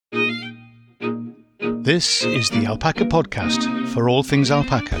This is the Alpaca Podcast for all things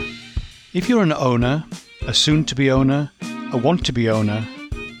alpaca. If you're an owner, a soon-to-be owner, a want-to-be owner,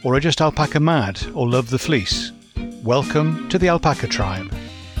 or are just alpaca mad or love the fleece, welcome to the Alpaca Tribe.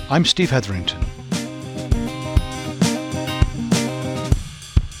 I'm Steve Hetherington.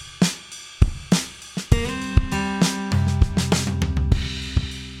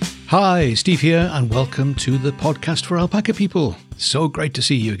 Hi, Steve here, and welcome to the podcast for alpaca people. So great to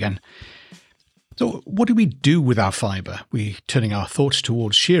see you again. So what do we do with our fibre? We're turning our thoughts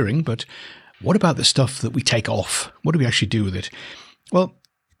towards shearing, but what about the stuff that we take off? What do we actually do with it? Well,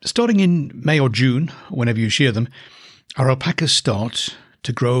 starting in May or June, whenever you shear them, our alpacas start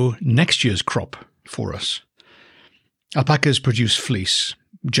to grow next year's crop for us. Alpacas produce fleece.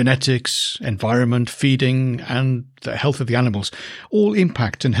 Genetics, environment, feeding, and the health of the animals all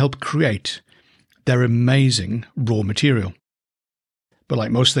impact and help create their amazing raw material. But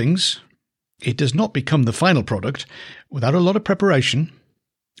like most things, it does not become the final product without a lot of preparation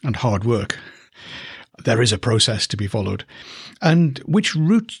and hard work. There is a process to be followed, and which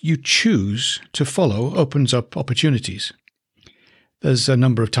route you choose to follow opens up opportunities. There's a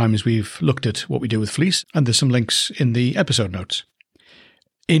number of times we've looked at what we do with fleece, and there's some links in the episode notes.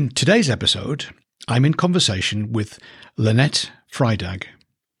 In today's episode, I'm in conversation with Lynette Freydag,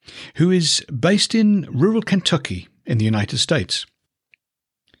 who is based in rural Kentucky in the United States.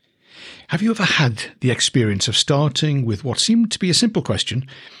 Have you ever had the experience of starting with what seemed to be a simple question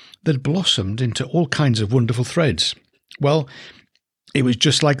that blossomed into all kinds of wonderful threads? Well, it was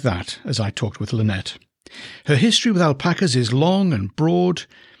just like that as I talked with Lynette. Her history with alpacas is long and broad,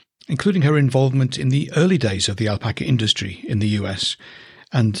 including her involvement in the early days of the alpaca industry in the US,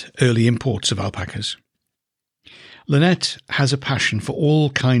 and early imports of alpacas. Lynette has a passion for all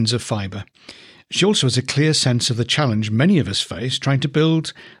kinds of fibre. She also has a clear sense of the challenge many of us face trying to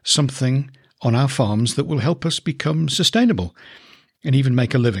build something on our farms that will help us become sustainable and even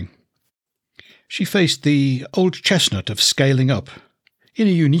make a living. She faced the old chestnut of scaling up in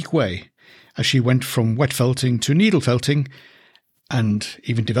a unique way as she went from wet felting to needle felting and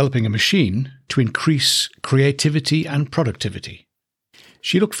even developing a machine to increase creativity and productivity.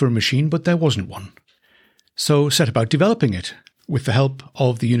 She looked for a machine, but there wasn't one. So set about developing it with the help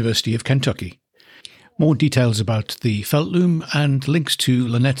of the University of Kentucky. More details about the felt loom and links to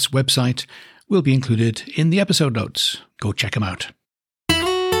Lynette's website will be included in the episode notes. Go check them out.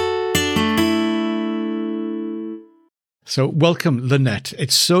 So welcome, Lynette.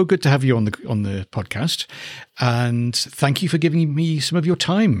 It's so good to have you on the podcast, and thank you for giving me some of your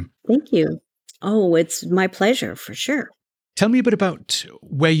time. Thank you. Oh, it's my pleasure, for sure. Tell me a bit about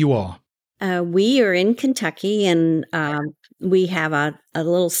where you are. We are in Kentucky, and we have a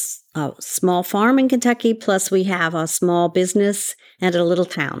little small farm in Kentucky, plus we have a small business and a little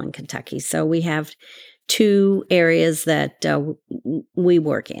town in Kentucky. So we have two areas that we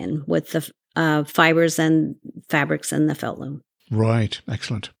work in with the fibers and fabrics and the felt loom. Right.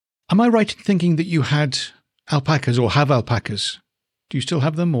 Excellent. Am I right in thinking that you had alpacas or have alpacas? Do you still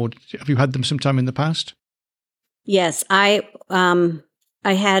have them, or have you had them sometime in the past? Yes, I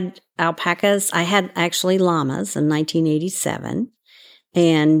had alpacas. I had actually llamas in 1987,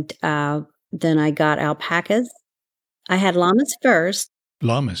 and then I got alpacas. I had llamas first.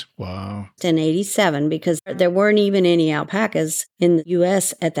 Llamas, wow. In 87, because there weren't even any alpacas in the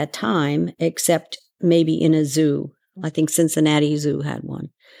U.S. at that time, except maybe in a zoo. I think Cincinnati Zoo had one.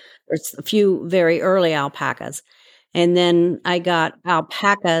 There's a few very early alpacas. And then I got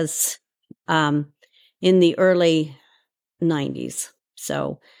alpacas in the early 90s.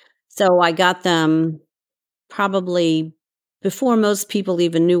 So I got them probably before most people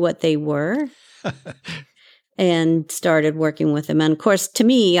even knew what they were and started working with them. And of course, to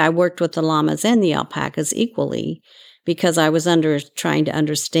me, I worked with the llamas and the alpacas equally because I was trying to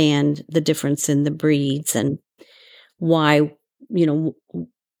understand the difference in the breeds and why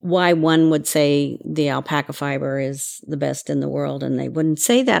one would say the alpaca fiber is the best in the world and they wouldn't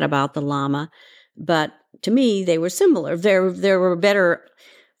say that about the llama. But to me, they were similar. There were better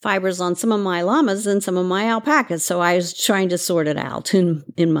fibers on some of my llamas than some of my alpacas. So I was trying to sort it out in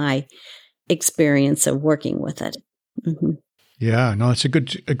my experience of working with it. Mm-hmm. Yeah, no, it's a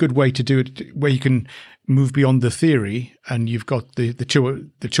good way to do it, where you can move beyond the theory and you've got the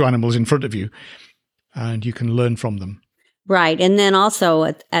two animals in front of you, and you can learn from them. Right, and then also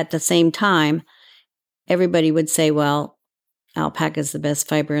at the same time, everybody would say, "Well, alpaca is the best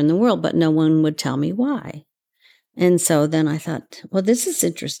fiber in the world," but no one would tell me why. And so then I thought, well, this is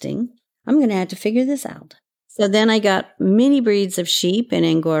interesting. I'm going to have to figure this out. So then I got many breeds of sheep and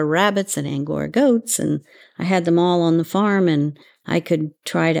Angora rabbits and Angora goats, and I had them all on the farm, and I could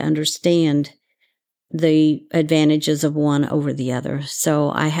try to understand the advantages of one over the other.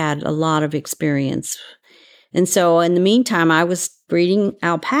 So I had a lot of experience. And so in the meantime, I was breeding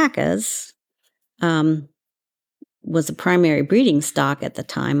alpacas, was a primary breeding stock at the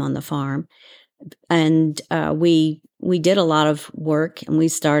time on the farm. And we did a lot of work, and we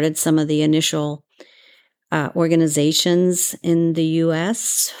started some of the initial organizations in the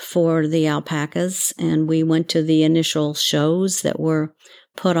U.S. for the alpacas. And we went to the initial shows that were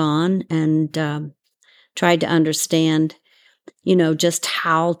put on and tried to understand, just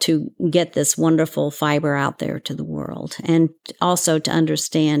how to get this wonderful fiber out there to the world. And also to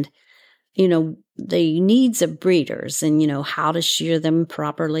understand, the needs of breeders and, how to shear them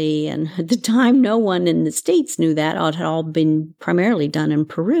properly. And at the time, no one in the States knew that. It had all been primarily done in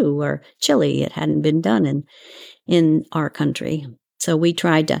Peru or Chile. It hadn't been done in our country. So we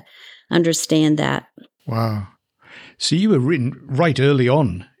tried to understand that. Wow. So you were written right early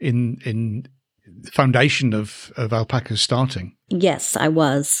on in the foundation of alpacas starting. Yes, I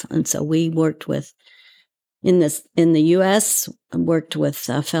was. And so we worked with, in the U.S., worked with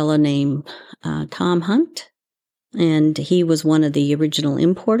a fellow named Tom Hunt, and he was one of the original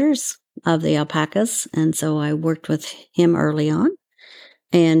importers of the alpacas. And so I worked with him early on,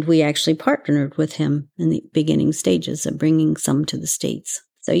 and we actually partnered with him in the beginning stages of bringing some to the States.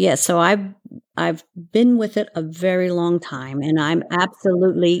 So yes, so I've been with it a very long time, and I'm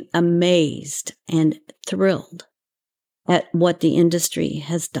absolutely amazed and thrilled at what the industry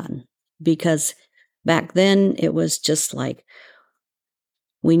has done, because back then it was just like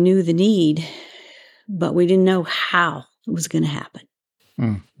we knew the need, but we didn't know how it was going to happen.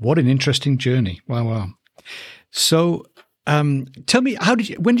 What an interesting journey. Wow. So tell me,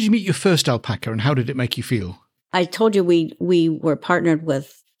 when did you meet your first alpaca, and how did it make you feel? I told you we were partnered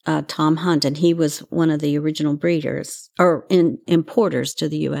with Tom Hunt, and he was one of the original breeders or importers to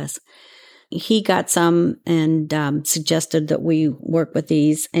the U.S. He got some and suggested that we work with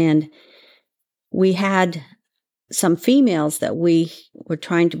these, and we had some females that we were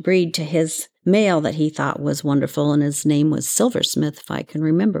trying to breed to his male that he thought was wonderful, and his name was Silversmith, if I can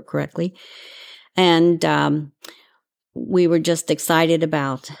remember correctly. And we were just excited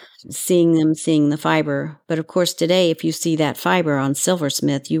about seeing the fiber. But of course, today, if you see that fiber on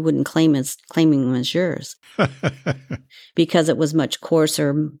Silversmith, you wouldn't claiming them as yours because it was much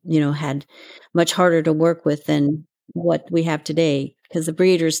coarser, had much harder to work with than what we have today. Because the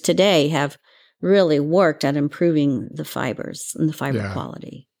breeders today have really worked at improving the fibers and the fiber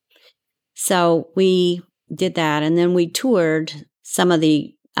quality. So we did that, and then we toured some of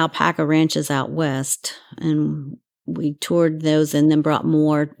the alpaca ranches out west, and we toured those and then brought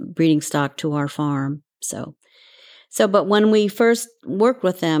more breeding stock to our farm. But when we first worked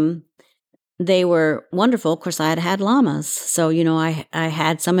with them, they were wonderful. Of course, I had llamas. So, I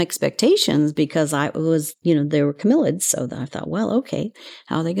had some expectations because they were camelids. So I thought, well, okay,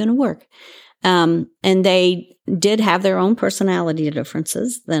 how are they going to work? And they did have their own personality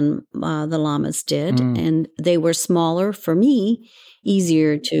differences than the llamas did. And they were smaller for me,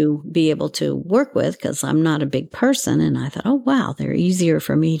 easier to be able to work with because I'm not a big person. And I thought, oh, wow, they're easier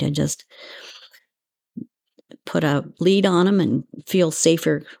for me to just put a lead on them and feel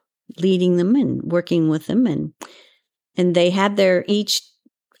safer leading them and working with them. And they had each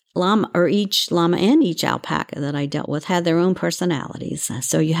llama and each alpaca that I dealt with had their own personalities.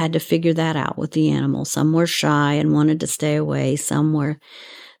 So you had to figure that out with the animal. Some were shy and wanted to stay away. Some were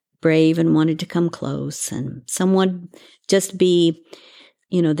brave and wanted to come close. And some would just be,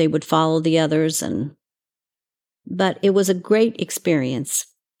 they would follow the others. But it was a great experience.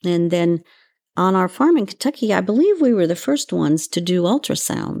 And then on our farm in Kentucky, I believe we were the first ones to do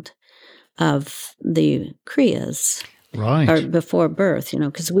ultrasound of the crias. Right. Or before birth,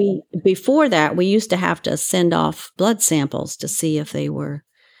 because before that, we used to have to send off blood samples to see if they were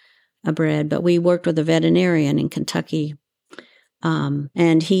bred. But we worked with a veterinarian in Kentucky,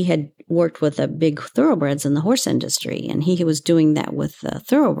 and he had worked with the big thoroughbreds in the horse industry, and he was doing that with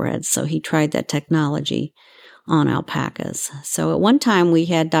thoroughbreds. So he tried that technology on alpacas. So at one time, we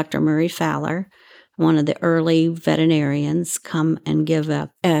had Dr. Murray Fowler, one of the early veterinarians, come and give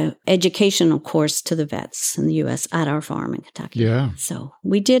a educational course to the vets in the U.S. at our farm in Kentucky. Yeah. So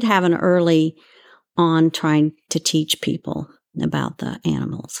we did have an early on trying to teach people about the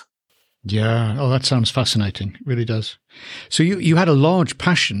animals. Yeah. Oh, that sounds fascinating. It really does. So you had a large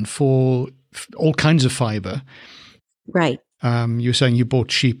passion for all kinds of fiber. Right. You were saying you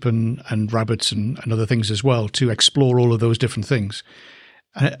bought sheep and rabbits and other things as well to explore all of those different things.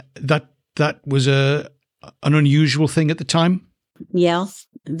 That was an unusual thing at the time? Yeah,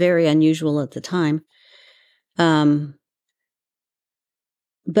 very unusual at the time. But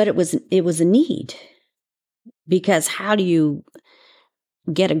it was a need. because how do you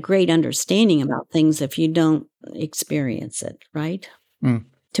get a great understanding about things if you don't experience it, right? Mm.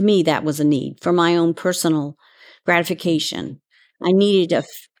 To me, that was a need for my own personal gratification. I needed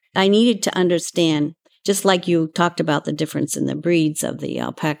to understand, just like you talked about the difference in the breeds of the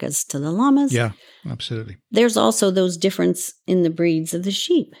alpacas to the llamas. Yeah, absolutely. There's also those difference in the breeds of the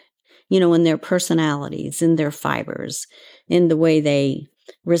sheep, in their personalities, in their fibers, in the way they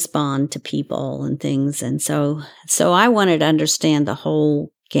respond to people and things. And so I wanted to understand the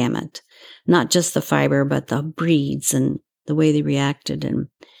whole gamut, not just the fiber, but the breeds and the way they reacted,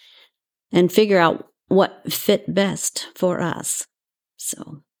 and figure out what fit best for us.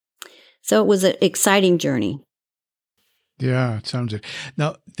 So it was an exciting journey. Yeah, it sounds it.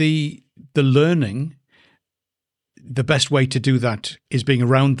 Now, the learning, the best way to do that is being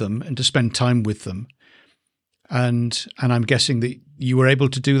around them and to spend time with them. And I'm guessing that you were able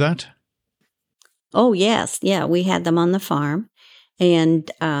to do that? Oh, yes. Yeah, we had them on the farm,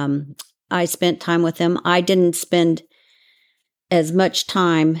 and I spent time with them. I didn't spend as much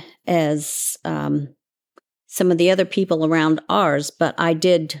time as some of the other people around ours, but I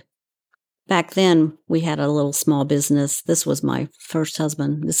did. Back then, we had a little small business. This was my first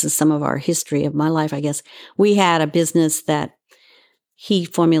husband. This is some of our history of my life, I guess. We had a business that he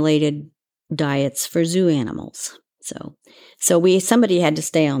formulated diets for zoo animals. So somebody had to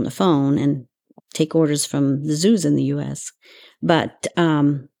stay on the phone and take orders from the zoos in the U.S. But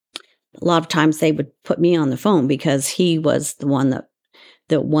a lot of times they would put me on the phone because he was the one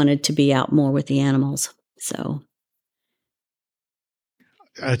that wanted to be out more with the animals. So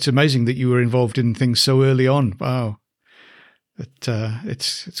it's amazing that you were involved in things so early on. Wow,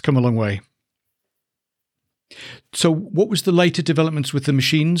 it's come a long way. So, what was the later developments with the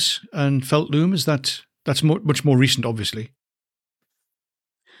machines and felt loom? That's much more recent, obviously.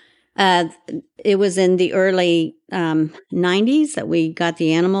 It was in the early 90s that we got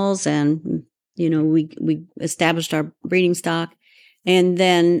the animals, and we established our breeding stock, and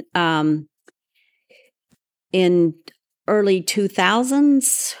then in early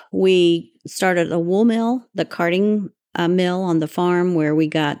 2000s we started a wool mill, the carding mill on the farm, where we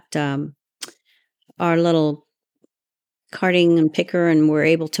got our little carding and picker, and we're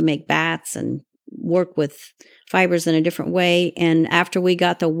able to make bats and work with fibers in a different way. And after we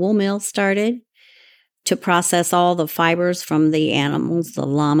got the wool mill started to process all the fibers from the animals, the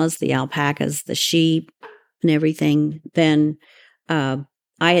llamas, the alpacas, the sheep, and everything, then I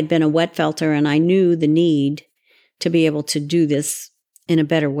had been a wet felter, and I knew the need to be able to do this in a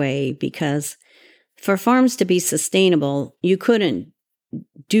better way, because for farms to be sustainable, you couldn't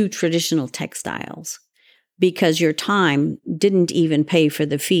do traditional textiles because your time didn't even pay for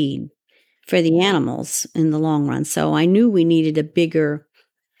the feed for the animals in the long run. So I knew we needed a bigger,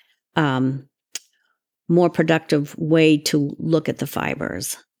 more productive way to look at the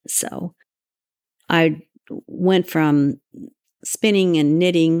fibers. So I went from spinning and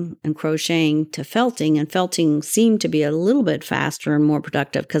knitting and crocheting to felting, and felting seemed to be a little bit faster and more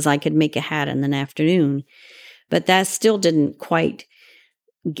productive because I could make a hat in an afternoon. But that still didn't quite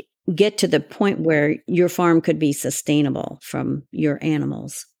get to the point where your farm could be sustainable from your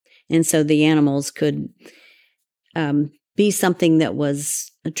animals. And so the animals could be something that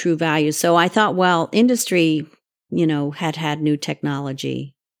was a true value. So I thought, well, industry, had new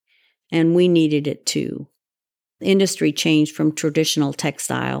technology, and we needed it too. Industry changed from traditional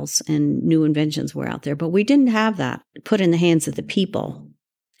textiles, and new inventions were out there, but we didn't have that put in the hands of the people,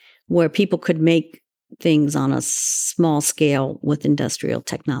 where people could make things on a small scale with industrial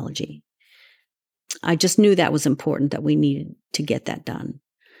technology. I just knew that was important, that we needed to get that done.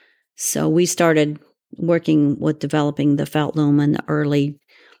 So we started working with developing the felt loom in the early,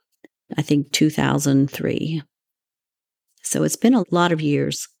 I think, 2003. So it's been a lot of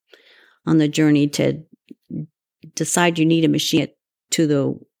years on the journey to decide you need a machine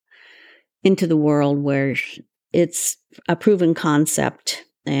into the world where it's a proven concept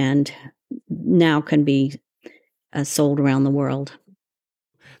and now can be sold around the world.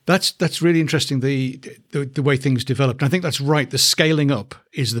 That's really interesting, the way things developed. And I think that's right. The scaling up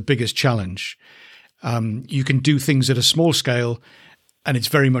is the biggest challenge. You can do things at a small scale, and it's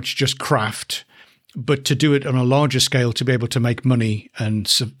very much just craft. But to do it on a larger scale, to be able to make money and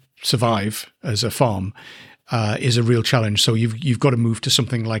survive as a farm, is a real challenge. So you've got to move to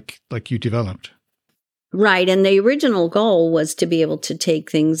something like you developed. Right. And the original goal was to be able to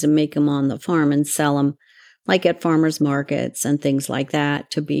take things and make them on the farm and sell them, like at farmers markets and things like that,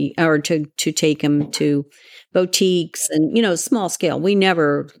 to take them to boutiques and, small scale. We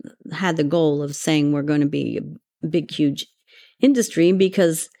never had the goal of saying we're going to be a big, huge industry,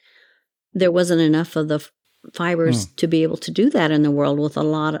 because there wasn't enough of the fibers to be able to do that in the world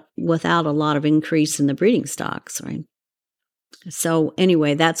without a lot of increase in the breeding stocks, right? So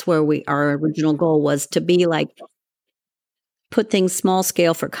anyway, that's where our original goal was to be like, put things small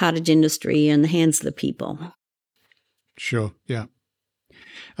scale for cottage industry in the hands of the people. Sure. Yeah,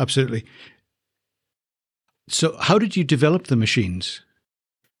 absolutely. So how did you develop the machines?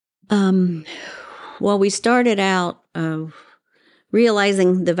 Well, we started out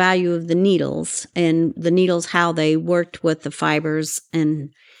realizing the value of the needles and the needles, how they worked with the fibers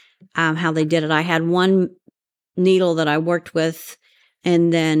and how they did it. I had one needle that I worked with,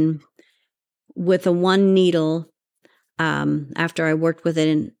 and then with a one needle, after I worked with it,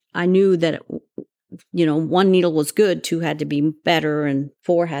 and I knew that, one needle was good, 2 had to be better, and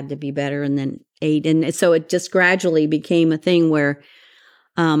 4 had to be better, and then 8. And so it just gradually became a thing where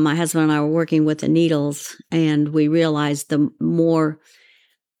my husband and I were working with the needles, and we realized the more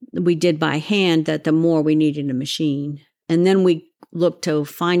we did by hand, that the more we needed a machine. And then we looked to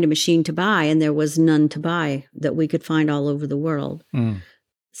find a machine to buy, and there was none to buy that we could find all over the world.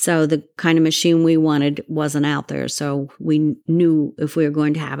 So the kind of machine we wanted wasn't out there. So we knew if we were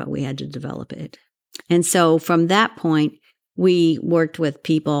going to have it, we had to develop it. And so from that point, we worked with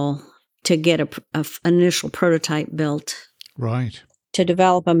people to get an initial prototype built. Right. To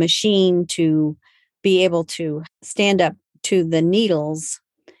develop a machine to be able to stand up to the needles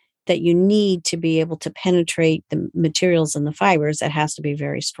that you need to be able to penetrate the materials and the fibers. It has to be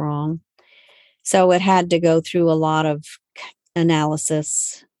very strong. So it had to go through a lot of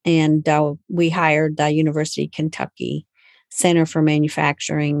analysis, and we hired the University of Kentucky Center for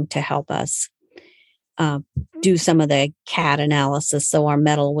Manufacturing to help us do some of the CAD analysis, so our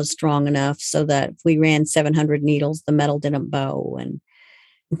metal was strong enough so that if we ran 700 needles, the metal didn't bow and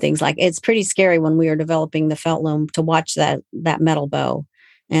things like. It's pretty scary when we were developing the felt loom to watch that metal bow,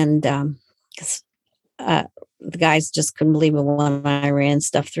 and the guys just couldn't believe it when I ran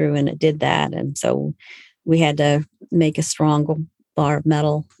stuff through and it did that. And so we had to make a strong bar of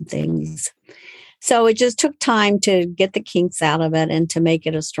metal things. So it just took time to get the kinks out of it and to make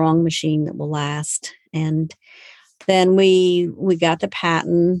it a strong machine that will last. And then we got the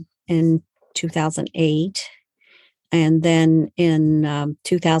patent in 2008. And then in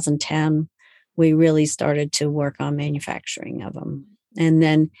 2010, we really started to work on manufacturing of them. And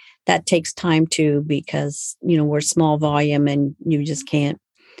then that takes time too, because, we're small volume and you just can't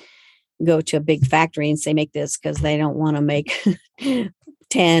go to a big factory and say, make this, because they don't want to make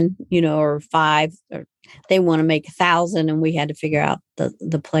 10, or 5, or they want to make 1,000. And we had to figure out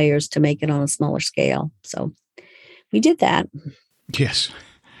the players to make it on a smaller scale. So we did that. Yes.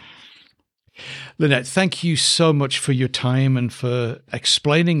 Lynette, thank you so much for your time and for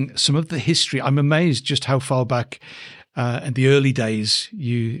explaining some of the history. I'm amazed just how far back in the early days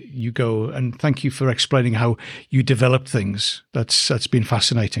you go, and thank you for explaining how you developed things. That's been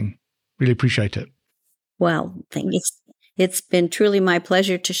fascinating. Really appreciate it. Well, thank you. It's been truly my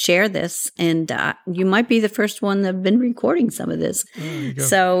pleasure to share this, and you might be the first one that's been recording some of this.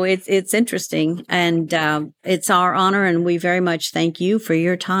 So it's interesting, and it's our honor, and we very much thank you for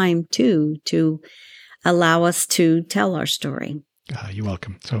your time too, to allow us to tell our story. You're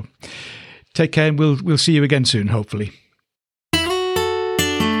welcome. So take care, and we'll see you again soon, hopefully.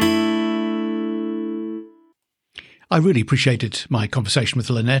 I really appreciated my conversation with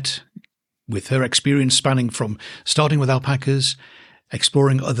Lynette, with her experience spanning from starting with alpacas,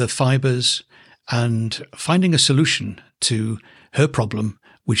 exploring other fibers, and finding a solution to her problem,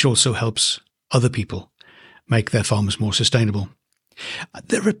 which also helps other people make their farms more sustainable.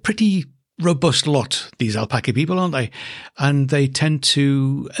 They're a pretty robust lot, these alpaca people, aren't they? And they tend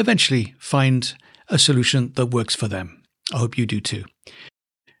to eventually find a solution that works for them. I hope you do too.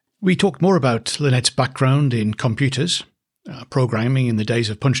 We talked more about Lynette's background in computers, programming in the days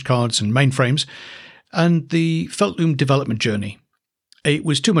of punched cards and mainframes, and the felt loom development journey. It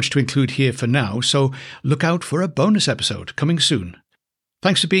was too much to include here for now, so look out for a bonus episode coming soon.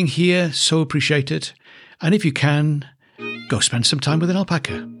 Thanks for being here, so appreciate it. And if you can, go spend some time with an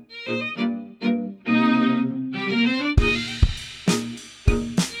alpaca.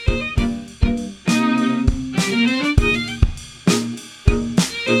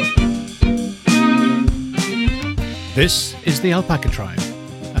 This is the Alpaca Tribe,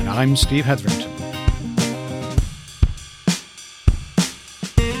 and I'm Steve Hetherington.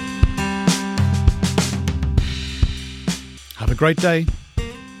 Have a great day.